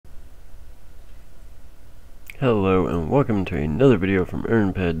Hello and welcome to another video from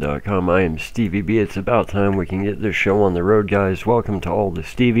earnped.com. I am StevieB. It's about time we can get this show on the road, guys. Welcome to all the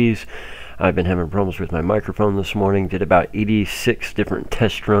Stevies. I've been having problems with my microphone this morning. Did about 86 different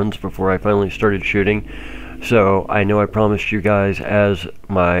test runs before I finally started shooting. So I know I promised you guys as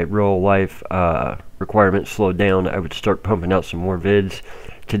my real life requirements slowed down, I would start pumping out some more vids.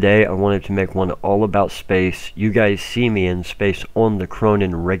 Today I wanted to make one all about space. You guys see me in space on the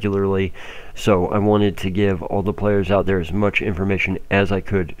Cronin regularly, so I wanted to give all the players out there as much information as I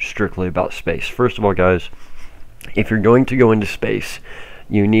could strictly about space. First of all, guys, if you're going to go into space,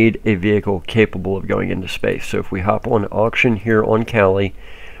 you need a vehicle capable of going into space. So if we hop on auction here on Cali,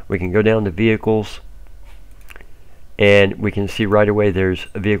 we can go down to vehicles, and we can see right away there's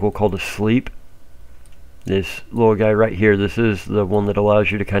a vehicle called a Sleep. This little guy right here, this is the one that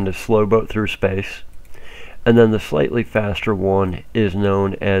allows you to kind of slow boat through space. And then the slightly faster one is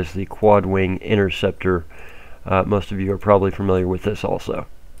known as the Quad Wing Interceptor. Most of you are probably familiar with this also.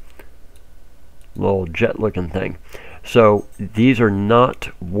 Little jet looking thing. So these are not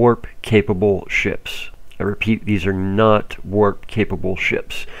warp capable ships. I repeat, these are not warp capable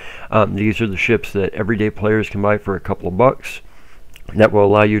ships. These are the ships that everyday players can buy for a couple of bucks. That will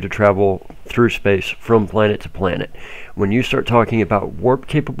allow you to travel through space from planet to planet. When you start talking about warp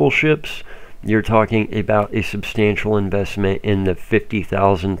capable ships, you're talking about a substantial investment in the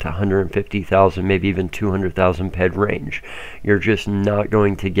 50,000 to 150,000, maybe even 200,000 ped range. You're just not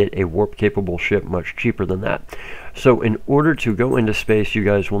going to get a warp capable ship much cheaper than that. So in order to go into space, you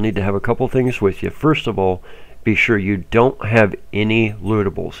guys will need to have a couple things with you. First of all, be sure you don't have any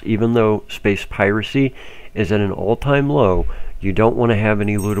lootables. Even though space piracy is at an all-time low, you don't want to have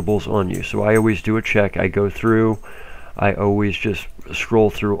any lootables on you. So I always do a check. I go through, I always just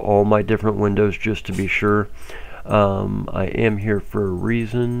scroll through all my different windows just to be sure. I am here for a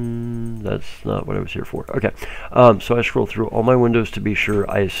reason. That's not what I was here for. Okay, so I scroll through all my windows to be sure.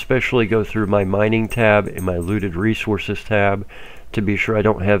 I especially go through my mining tab and my looted resources tab to be sure I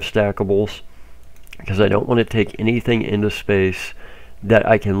don't have stackables, because I don't want to take anything into space that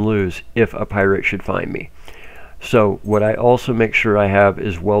I can lose if a pirate should find me. So what I also make sure I have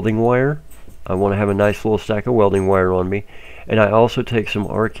is welding wire. I want to have a nice little stack of welding wire on me. And I also take some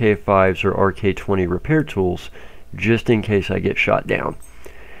RK5s or RK20 repair tools just in case I get shot down.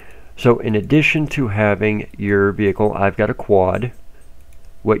 So in addition to having your vehicle, I've got a quad.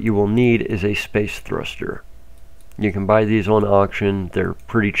 What you will need is a space thruster. You can buy these on auction. They're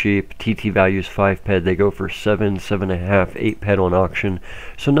pretty cheap. TT value is 5 ped. They go for 7, 7.5, 8 ped on auction.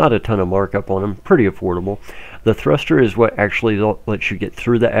 So not a ton of markup on them. Pretty affordable. The thruster is what actually lets you get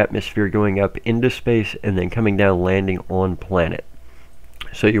through the atmosphere, going up into space and then coming down, landing on planet.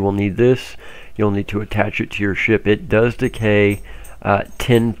 So you will need this. You'll need to attach it to your ship. It does decay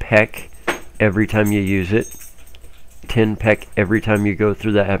 10 pec every time you use it. 10 pec every time you go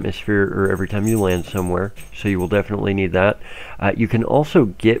through the atmosphere or every time you land somewhere, so you will definitely need that. You can also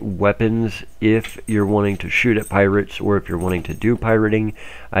get weapons if you're wanting to shoot at pirates or if you're wanting to do pirating.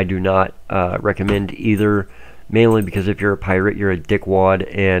 I do not recommend either, mainly because if you're a pirate, you're a dickwad,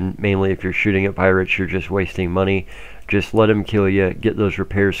 and mainly if you're shooting at pirates, you're just wasting money. Just let them kill you, get those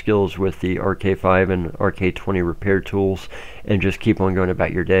repair skills with the RK5 and RK20 repair tools, and just keep on going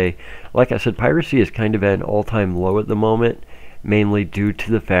about your day. Like I said, piracy is kind of at an all-time low at the moment, mainly due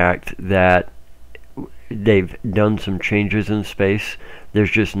to the fact that they've done some changes in space.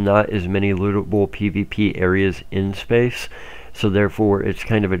 There's just not as many lootable PvP areas in space, so therefore it's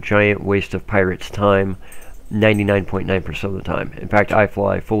kind of a giant waste of pirates' time 99.9% of the time. In fact, I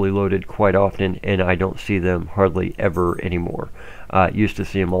fly fully loaded quite often, and I don't see them hardly ever anymore. Used to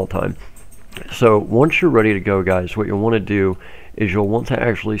see them all the time. So once you're ready to go, guys, what you'll want to do is you'll want to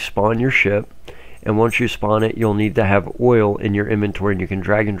actually spawn your ship, and once you spawn it, you'll need to have oil in your inventory, and you can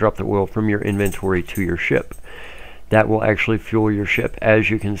drag and drop the oil from your inventory to your ship. That will actually fuel your ship. As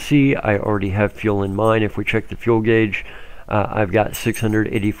you can see, I already have fuel in mine. If we check the fuel gauge, I've got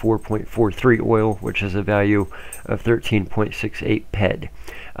 684.43 oil, which is a value of 13.68 ped.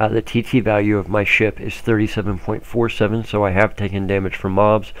 The TT value of my ship is 37.47, so I have taken damage from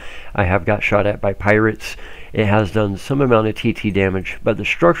mobs. I have got shot at by pirates. It has done some amount of TT damage, but the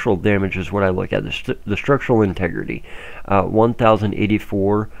structural damage is what I look at. The structural integrity,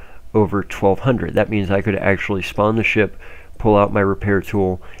 1084 over 1200. That means I could actually spawn the ship, pull out my repair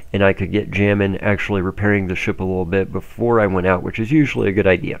tool, and I could get jamming, actually repairing the ship a little bit before I went out, which is usually a good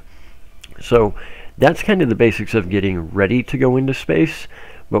idea. So that's kind of the basics of getting ready to go into space.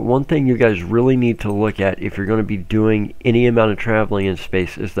 But one thing you guys really need to look at if you're going to be doing any amount of traveling in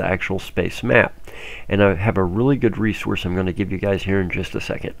space is the actual space map. and I have a really good resource I'm going to give you guys here in just a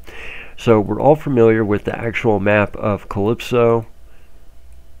second. So we're all familiar with the actual map of Calypso.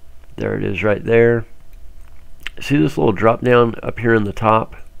 There it is right there. See this little drop down up here in the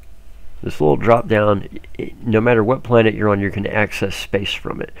top? This little drop down, no matter what planet you're on, you can access space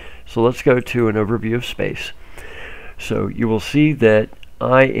from it. So let's go to an overview of space. So you will see that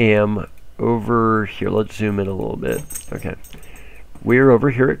I am over here. Let's zoom in a little bit. Okay. We're over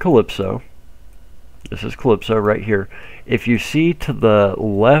here at Calypso. This is Calypso right here. If you see to the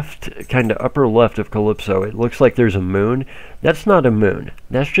left, kind of upper left of Calypso, it looks like there's a moon. That's not a moon.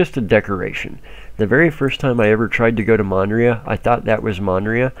 That's just a decoration. The very first time I ever tried to go to Monria, I thought that was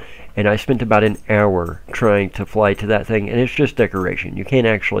Monria, and I spent about an hour trying to fly to that thing, and it's just decoration. You can't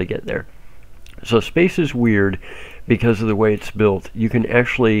actually get there. So space is weird because of the way it's built. You can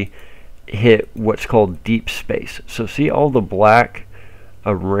actually hit what's called deep space. So see all the black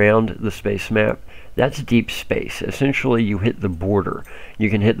around the space map? That's deep space. Essentially, you hit the border. You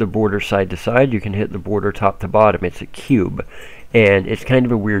can hit the border side to side. You can hit the border top to bottom. It's a cube, and it's kind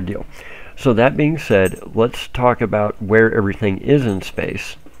of a weird deal. So that being said, let's talk about where everything is in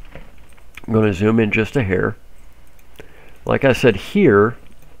space. I'm going to zoom in just a hair. Like I said, here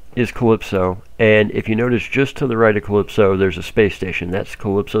is Calypso, and if you notice just to the right of Calypso, there's a space station. That's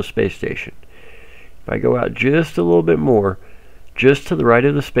Calypso Space Station. If I go out just a little bit more, just to the right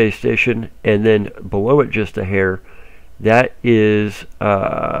of the space station, and then below it just a hair, that is,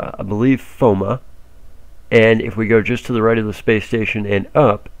 I believe, FOMA. And if we go just to the right of the space station and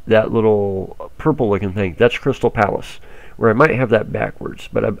up, that little purple looking thing, that's Crystal Palace. Where I might have that backwards,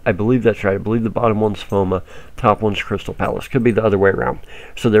 but I believe that's right. I believe the bottom one's FOMA, top one's Crystal Palace. Could be the other way around.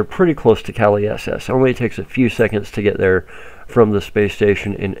 So they're pretty close to Cali SS. It only takes a few seconds to get there from the space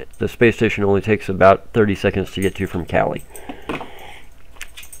station, and the space station only takes about 30 seconds to get to from Cali.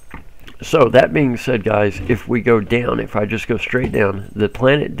 So that being said, guys, if we go down, if I just go straight down, the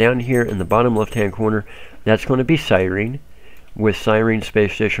planet down here in the bottom left-hand corner, that's going to be Cyrene, with Cyrene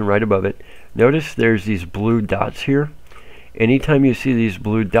Space Station right above it. Notice there's these blue dots here. Anytime you see these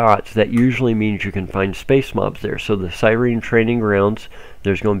blue dots, that usually means you can find space mobs there. So the Cyrene Training Grounds,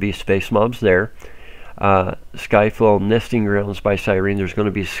 there's going to be space mobs there. Skyflow Nesting Grounds by Cyrene, there's going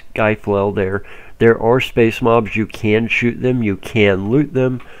to be Skyflow there. There are space mobs. You can shoot them. You can loot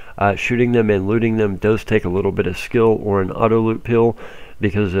them. Shooting them and looting them does take a little bit of skill or an auto loot pill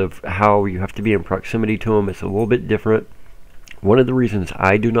because of how you have to be in proximity to them. It's a little bit different. One of the reasons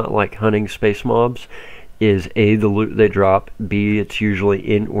I do not like hunting space mobs is A, the loot they drop, B, it's usually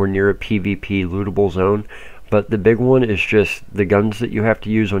in or near a PvP lootable zone, but the big one is just the guns that you have to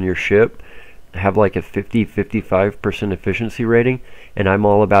use on your ship have like a 50-55% efficiency rating, and I'm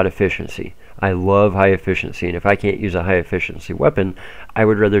all about efficiency. I love high efficiency, and if I can't use a high efficiency weapon, I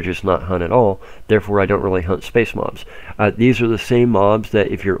would rather just not hunt at all. Therefore, I don't really hunt space mobs. These are the same mobs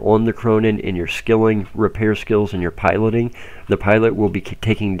that if you're on the Cronin and you're skilling repair skills and you're piloting, the pilot will be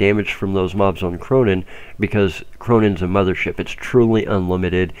taking damage from those mobs on Cronin because Cronin's a mothership. It's truly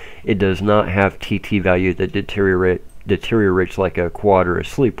unlimited. It does not have TT value that deteriorates like a quad or a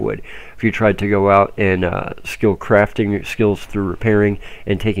sleep would. If you tried to go out and skill crafting skills through repairing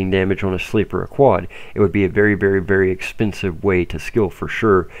and taking damage on a sleep or a quad, it would be a very, very, very expensive way to skill for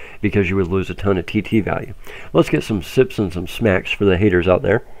sure because you would lose a ton of TT value. Let's get some sips and some smacks for the haters out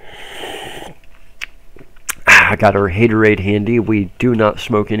there. I got our Haterade handy. We do not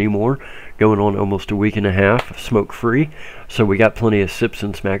smoke anymore. Going on almost a week and a half smoke free. So we got plenty of sips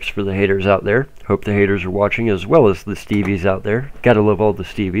and smacks for the haters out there. Hope the haters are watching as well as the Stevies out there. Gotta love all the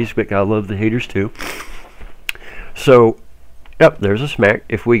Stevies, but gotta love the haters too. So, yep, there's a smack.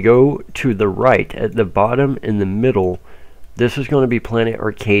 If we go to the right, at the bottom in the middle, this is going to be Planet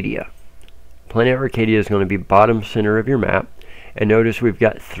Arcadia. Planet Arcadia is going to be bottom center of your map. And notice we've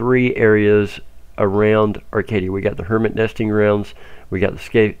got 3 areas around Arcadia. We got the Hermit Nesting Grounds, we got the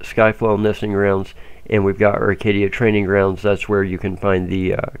Skyflow Nesting Grounds, and we've got Arcadia Training Grounds. That's where you can find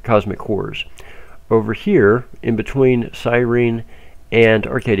the Cosmic Horrors. Over here, in between Cyrene and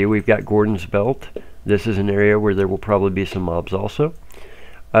Arcadia, we've got Gordon's Belt. This is an area where there will probably be some mobs also.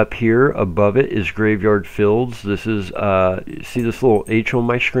 Up here, above it, is Graveyard Fields. This is, see this little H on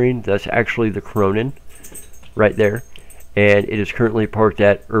my screen? That's actually the Cronin, right there. And it is currently parked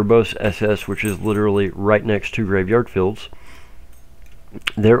at Urbos SS, which is literally right next to Graveyard Fields.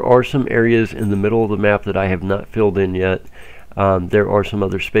 There are some areas in the middle of the map that I have not filled in yet. There are some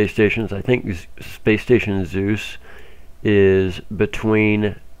other space stations. I think Space Station Zeus is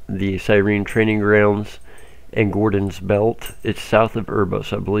between the Cyrene Training Grounds and Gordon's Belt. It's south of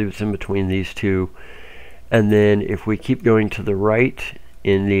Urbos. I believe it's in between these two. And then if we keep going to the right,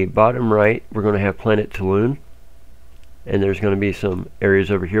 In the bottom right, we're going to have planet Tulun, and there's going to be some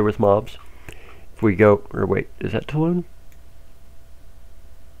areas over here with mobs. If we go, or wait, is that Tulun?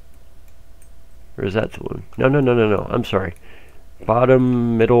 Or is that Tulun? No, I'm sorry.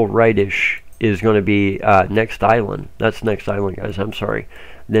 Bottom, middle, rightish is going to be Next Island. That's Next Island, guys. I'm sorry.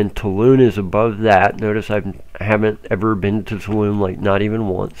 Then Tulun is above that. Notice I haven't ever been to Tulun, like not even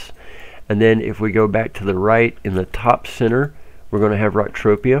once. And then if we go back to the right, in the top center, we're going to have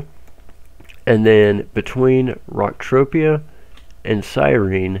Rocktropia. And then between Rocktropia and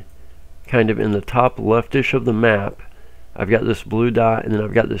Cyrene, kind of in the top leftish of the map, I've got this blue dot, and then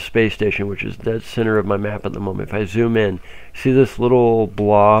I've got this space station, which is dead center of my map at the moment. If I zoom in, see this little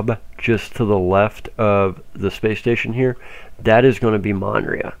blob just to the left of the space station here? That is going to be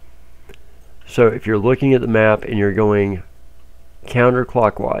Monria. So if you're looking at the map and you're going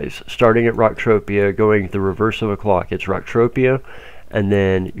counterclockwise, starting at Rocktropia, going the reverse of a clock, it's Rocktropia, and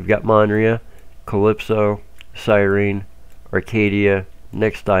then you've got Monria, Calypso, Cyrene, Arcadia,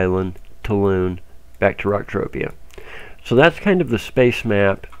 Next Island, Tulun, back to Rocktropia. So that's kind of the space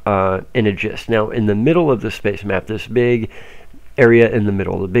map in a gist. Now, in the middle of the space map, this big area in the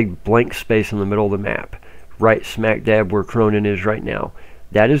middle, the big blank space in the middle of the map, right smack dab where Cronin is right now,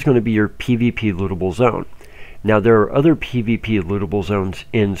 that is going to be your PvP lootable zone. Now, there are other PvP lootable zones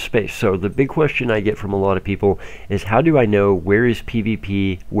in space. So the big question I get from a lot of people is, how do I know where is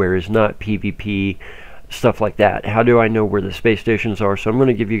PvP, where is not PvP, stuff like that? How do I know where the space stations are? So I'm going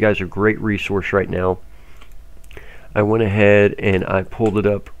to give you guys a great resource right now. I went ahead and I pulled it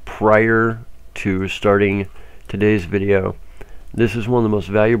up prior to starting today's video. This is one of the most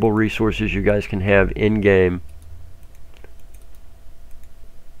valuable resources you guys can have in-game.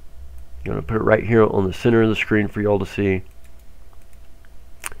 I'm going to put it right here on the center of the screen for y'all to see.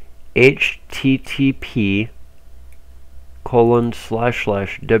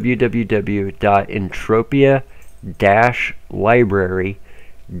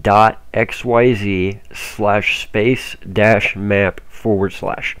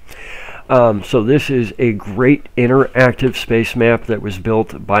 So this is a great interactive space map that was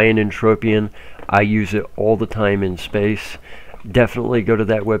built by an Entropian. I use it all the time in space. Definitely go to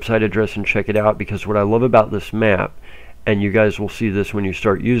that website address and check it out, because what I love about this map, and you guys will see this when you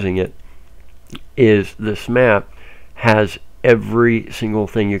start using it, is this map has every single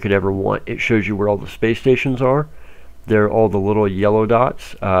thing you could ever want. It shows you where all the space stations are. They're all the little yellow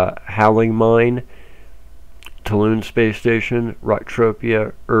dots. Howling Mine, Tulun Space Station,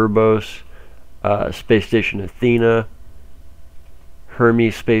 Rocktropia, Urbos, Space Station Athena,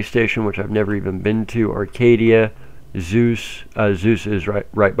 Hermes Space Station, which I've never even been to, Arcadia, Zeus. Zeus is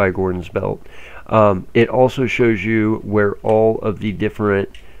right by Gordon's Belt. It also shows you where all of the different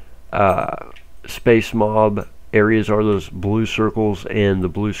space mob areas are, those blue circles and the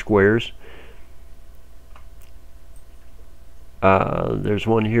blue squares. There's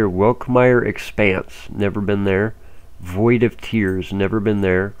one here, Welkmeyer Expanse, never been there. Void of Tears, never been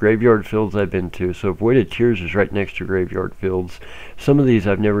there. Graveyard Fields I've been to, so Void of Tears is right next to Graveyard Fields. Some of these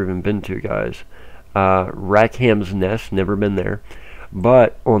I've never even been to, guys. Rackham's Nest, never been there.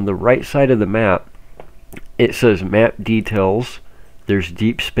 But on the right side of the map, it says map details. There's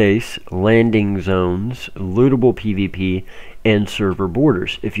deep space, landing zones, lootable PvP, and server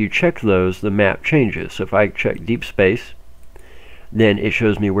borders. If you check those, the map changes. So if I check deep space, then it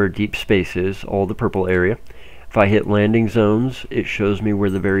shows me where deep space is, all the purple area. If I hit landing zones, it shows me where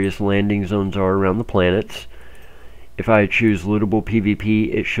the various landing zones are around the planets. If I choose lootable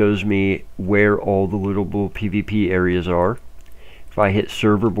PvP, it shows me where all the lootable PvP areas are. If I hit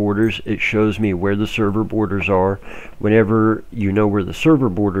server borders, it shows me where the server borders are. Whenever you know where the server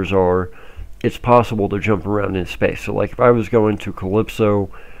borders are, it's possible to jump around in space. So like if I was going to Calypso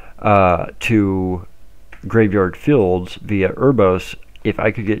to Graveyard Fields via Urbos, if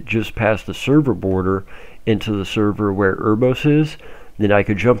I could get just past the server border into the server where Urbos is, then I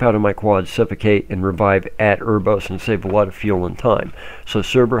could jump out of my quad, suffocate, and revive at Urbos and save a lot of fuel and time. So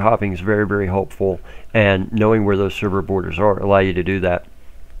server hopping is very, very helpful, and knowing where those server borders are allow you to do that.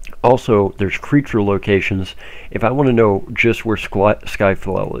 Also, there's creature locations. If I want to know just where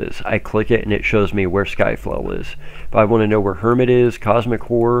Skyflow is, I click it and it shows me where Skyflow is. If I want to know where Hermit is, Cosmic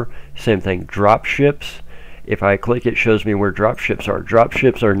Horror, same thing. Dropships, if I click it, shows me where dropships are.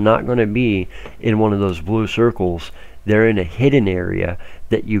 Dropships are not going to be in one of those blue circles. They're in a hidden area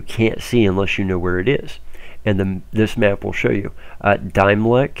that you can't see unless you know where it is. And this map will show you.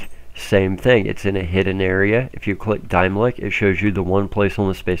 Daimlek, same thing. It's in a hidden area. If you click Daimlek, it shows you the one place on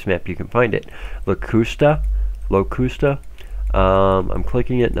the space map you can find it. Locusta, I'm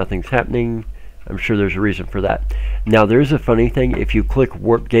clicking it, nothing's happening. I'm sure there's a reason for that. Now, there's a funny thing. If you click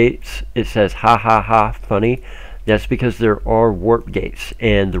warp gates, it says ha ha ha funny. That's because there are warp gates,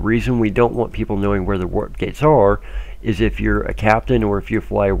 and the reason we don't want people knowing where the warp gates are is if you're a captain or if you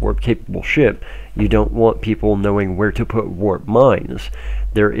fly a warp capable ship, you don't want people knowing where to put warp mines.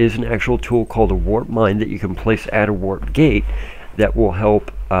 There is an actual tool called a warp mine that you can place at a warp gate that will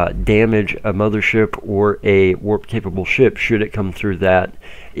help damage a mothership or a warp capable ship should it come through that.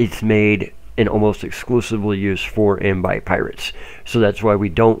 It's made and almost exclusively used for and by pirates. So that's why we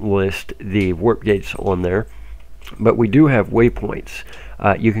don't list the warp gates on there. But we do have waypoints.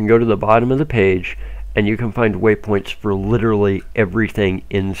 You can go to the bottom of the page and you can find waypoints for literally everything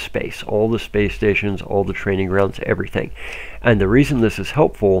in space. All the space stations, all the training grounds, everything. And the reason this is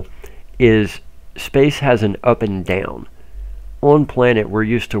helpful is space has an up and down. On planet, we're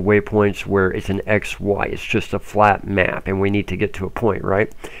used to waypoints where it's an X, Y. It's just a flat map and we need to get to a point,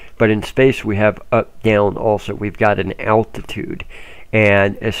 right? But in space, we have up, down also. We've got an altitude.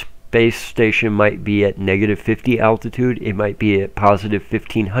 And a space station might be at -50 altitude. It might be at positive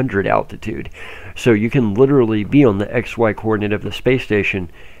 1500 altitude. So you can literally be on the XY coordinate of the space station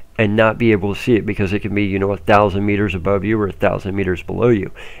and not be able to see it because it can be, 1,000 meters above you or 1,000 meters below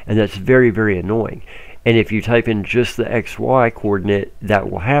you. And that's very, very annoying. And if you type in just the XY coordinate, that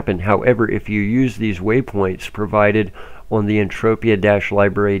will happen. However, if you use these waypoints provided on the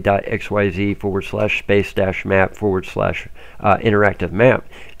entropia-library.xyz/space-map/interactive map,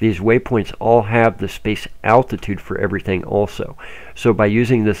 these waypoints all have the space altitude for everything also. So by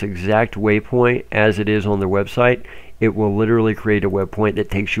using this exact waypoint as it is on their website, it will literally create a waypoint that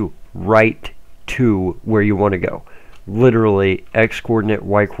takes you right to where you want to go. Literally X coordinate,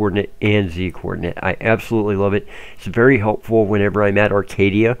 Y coordinate, and Z coordinate. I absolutely love it. It's very helpful whenever I'm at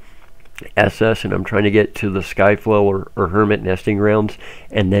Arcadia SS and I'm trying to get to the Skyflow or Hermit nesting grounds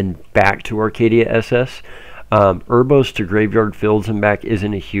and then back to Arcadia SS. Urbos to Graveyard Fields and back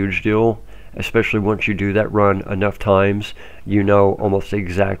isn't a huge deal, especially once you do that run enough times. You know almost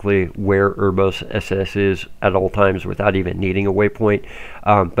exactly where Urbos SS is at all times without even needing a waypoint.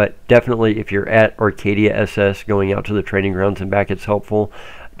 But definitely if you're at Arcadia SS going out to the training grounds and back, it's helpful.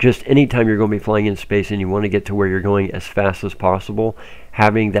 Just anytime you're going to be flying in space and you want to get to where you're going as fast as possible,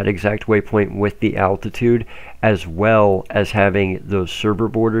 having that exact waypoint with the altitude as well as having those server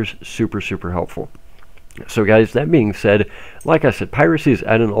borders, super, super helpful. So guys, that being said, like I said, piracy is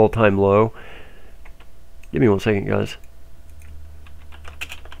at an all-time low. Give me 1 second, guys.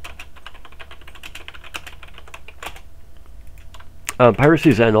 Piracy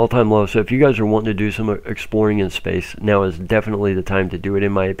is at an all-time low, so if you guys are wanting to do some exploring in space, now is definitely the time to do it,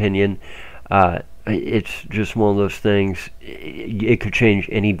 in my opinion. It's just one of those things. It could change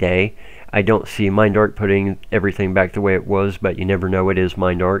any day. I don't see MindArc putting everything back the way it was, but you never know. It is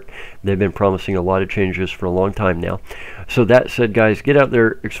MindArc. They've been promising a lot of changes for a long time now. So that said, guys, get out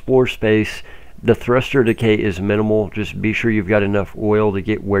there, explore space. The thruster decay is minimal. Just be sure you've got enough oil to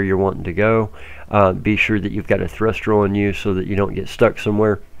get where you're wanting to go. Be sure that you've got a thruster on you so that you don't get stuck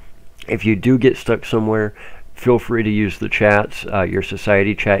somewhere. If you do get stuck somewhere, feel free to use the chats, your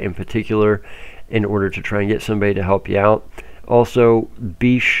society chat in particular, in order to try and get somebody to help you out. Also,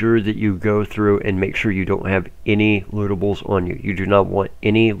 be sure that you go through and make sure you don't have any lootables on you. You do not want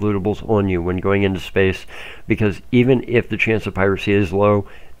any lootables on you when going into space, because even if the chance of piracy is low,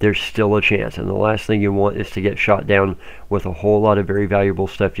 there's still a chance, and the last thing you want is to get shot down with a whole lot of very valuable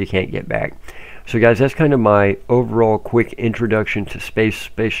stuff you can't get back. So guys, that's kind of my overall quick introduction to space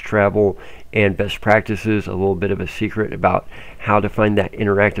travel and best practices, a little bit of a secret about how to find that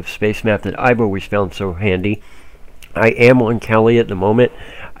interactive space map that I've always found so handy. I am on Cali at the moment.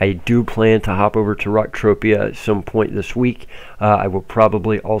 I do plan to hop over to Entropia at some point this week. I will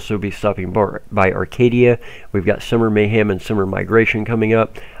probably also be stopping by Arcadia. We've got Summer Mayhem and Summer Migration coming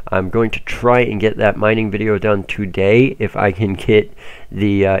up. I'm going to try and get that mining video done today if I can get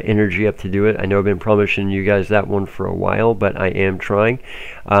the energy up to do it. I know I've been promising you guys that one for a while, but I am trying.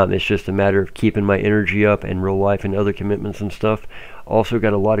 It's just a matter of keeping my energy up in real life and other commitments and stuff. Also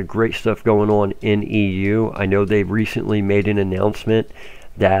got a lot of great stuff going on in EU. I know they've recently made an announcement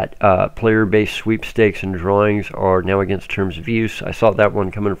that player-based sweepstakes and drawings are now against terms of use. I saw that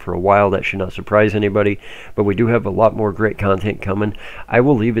one coming for a while. That should not surprise anybody, but we do have a lot more great content coming. I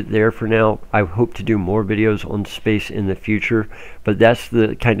will leave it there for now. I hope to do more videos on space in the future, but that's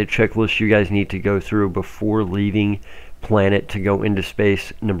the kind of checklist you guys need to go through before leaving planet to go into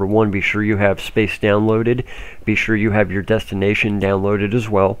space. Number one, be sure you have space downloaded. Be sure you have your destination downloaded as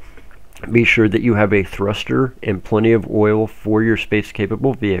well. Be sure that you have a thruster and plenty of oil for your space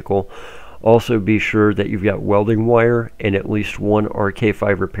capable vehicle. Also, be sure that you've got welding wire and at least one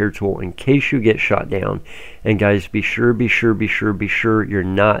RK5 repair tool in case you get shot down. And guys, be sure you're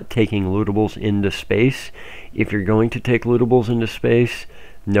not taking lootables into space. If you're going to take lootables into space,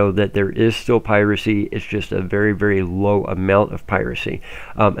 know that there is still piracy. It's just a very low amount of piracy.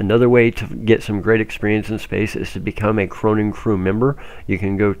 Another way to get some great experience in space is to become a Cronin crew member. You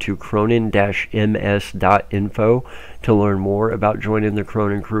can go to cronin-ms.info to learn more about joining the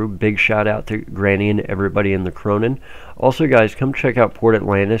Cronin crew. Big shout out to Granny and everybody in the Cronin. Also guys, come check out Port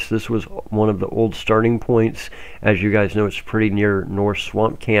Atlantis. This was one of the old starting points. As you guys know, it's pretty near North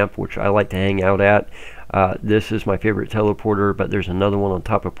Swamp Camp, which I like to hang out at. This is my favorite teleporter, but there's another one on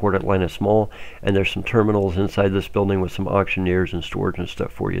top of Port Atlantis Mall, and there's some terminals inside this building with some auctioneers and storage and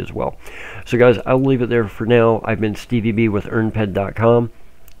stuff for you as well. So guys, I'll leave it there for now. I've been StevieB with EarnPed.com.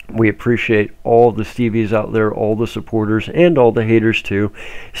 We appreciate all the Stevies out there, all the supporters, and all the haters too.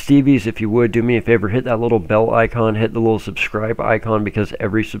 Stevies, if you would, do me a favor, hit that little bell icon, hit the little subscribe icon, because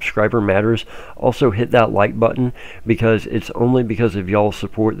every subscriber matters. Also hit that like button, because it's only because of y'all's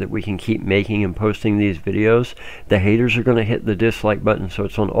support that we can keep making and posting these videos. The haters are going to hit the dislike button, so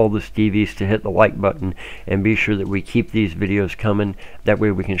it's on all the Stevies to hit the like button, and be sure that we keep these videos coming. That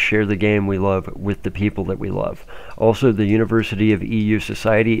way we can share the game we love with the people that we love. Also, the University of EU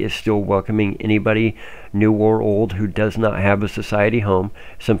Society is still welcoming anybody, new or old, who does not have a society home.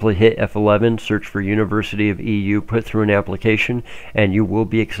 Simply hit F11, search for University of EU, put through an application, and you will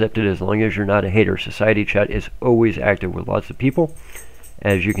be accepted as long as you're not a hater. Society chat is always active with lots of people.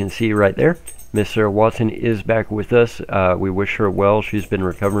 As you can see right there, Miss Sarah Watson is back with us. We wish her well. She's been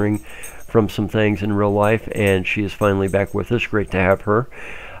recovering from some things in real life, and she is finally back with us. Great to have her.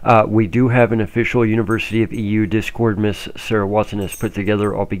 We do have an official University of EU Discord Miss Sarah Watson has put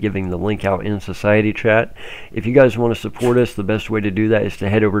together. I'll be giving the link out in Society Chat. If you guys want to support us, the best way to do that is to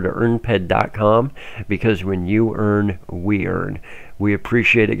head over to EarnPed.com, because when you earn, we earn. We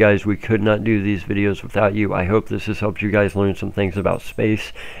appreciate it, guys. We could not do these videos without you. I hope this has helped you guys learn some things about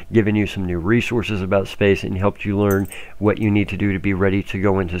space, given you some new resources about space, and helped you learn what you need to do to be ready to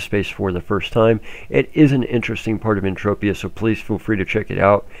go into space for the first time. It is an interesting part of Entropia, so please feel free to check it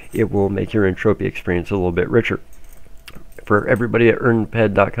out. It will make your Entropia experience a little bit richer. For everybody at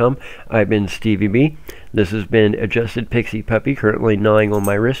EarnPed.com, I've been StevieB. This has been Adjusted Pixie Puppy, currently gnawing on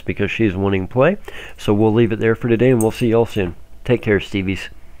my wrist because she's wanting play. So we'll leave it there for today, and we'll see y'all soon. Take care, Stevies.